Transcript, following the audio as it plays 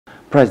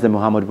President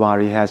Muhammadu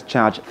Buhari has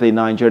charged the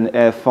Nigerian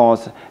Air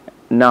Force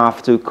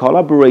NAF to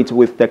collaborate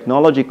with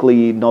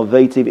technologically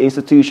innovative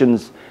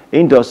institutions,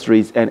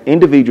 industries and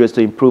individuals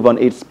to improve on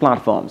its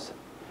platforms.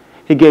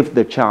 He gave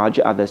the charge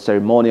at the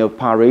ceremonial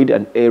parade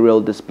and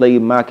aerial display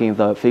marking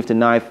the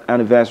 59th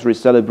anniversary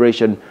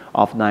celebration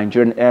of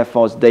Nigerian Air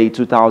Force Day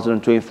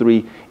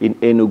 2023 in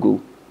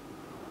Enugu.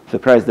 The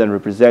president,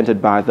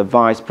 represented by the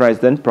vice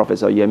president,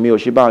 Professor Yemi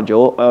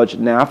Oshibanjo, urged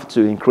NAF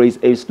to increase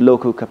its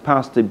local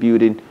capacity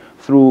building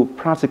through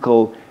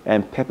practical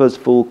and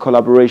purposeful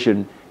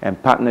collaboration and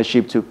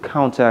partnership to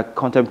counter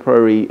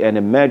contemporary and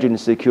emerging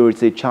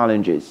security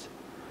challenges.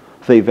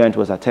 The event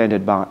was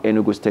attended by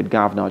Enugu State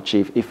Governor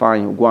Chief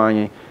Ifeanyi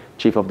Ugwuanyi,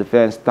 Chief of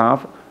Defense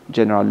Staff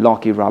General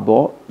Lucky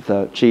Rabo,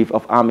 the Chief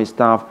of Army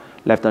Staff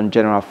Lieutenant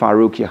General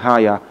Farouk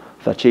Yahaya,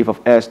 the Chief of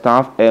Air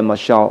Staff Air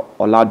Marshal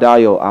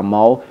Oladayo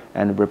Amal,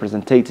 and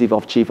representative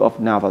of Chief of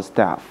Naval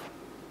Staff.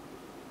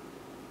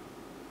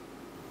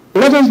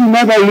 Let us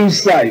never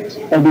lose sight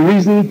of the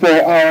reason for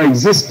our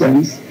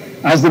existence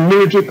as the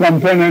military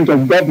component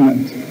of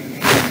government.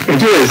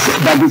 It is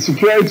that the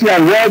security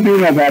and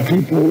well-being of our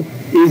people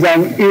is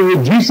an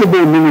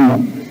irreducible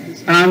minimum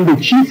and the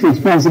chief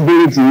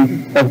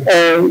responsibility of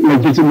all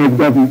legitimate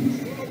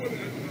governments.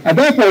 I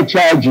therefore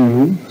charge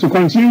you to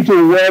continue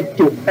to work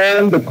to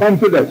earn the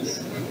confidence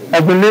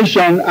of the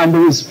nation and the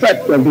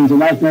respect of the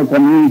international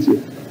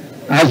community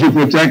as we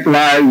protect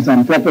lives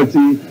and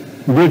property,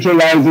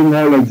 neutralizing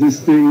all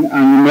existing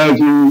and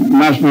emerging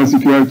national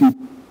security.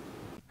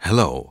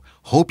 Hello,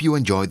 hope you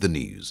enjoyed the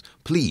news.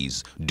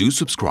 Please do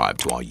subscribe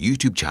to our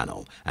YouTube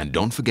channel and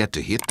don't forget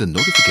to hit the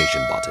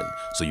notification button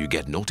so you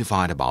get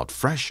notified about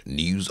fresh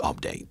news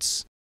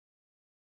updates.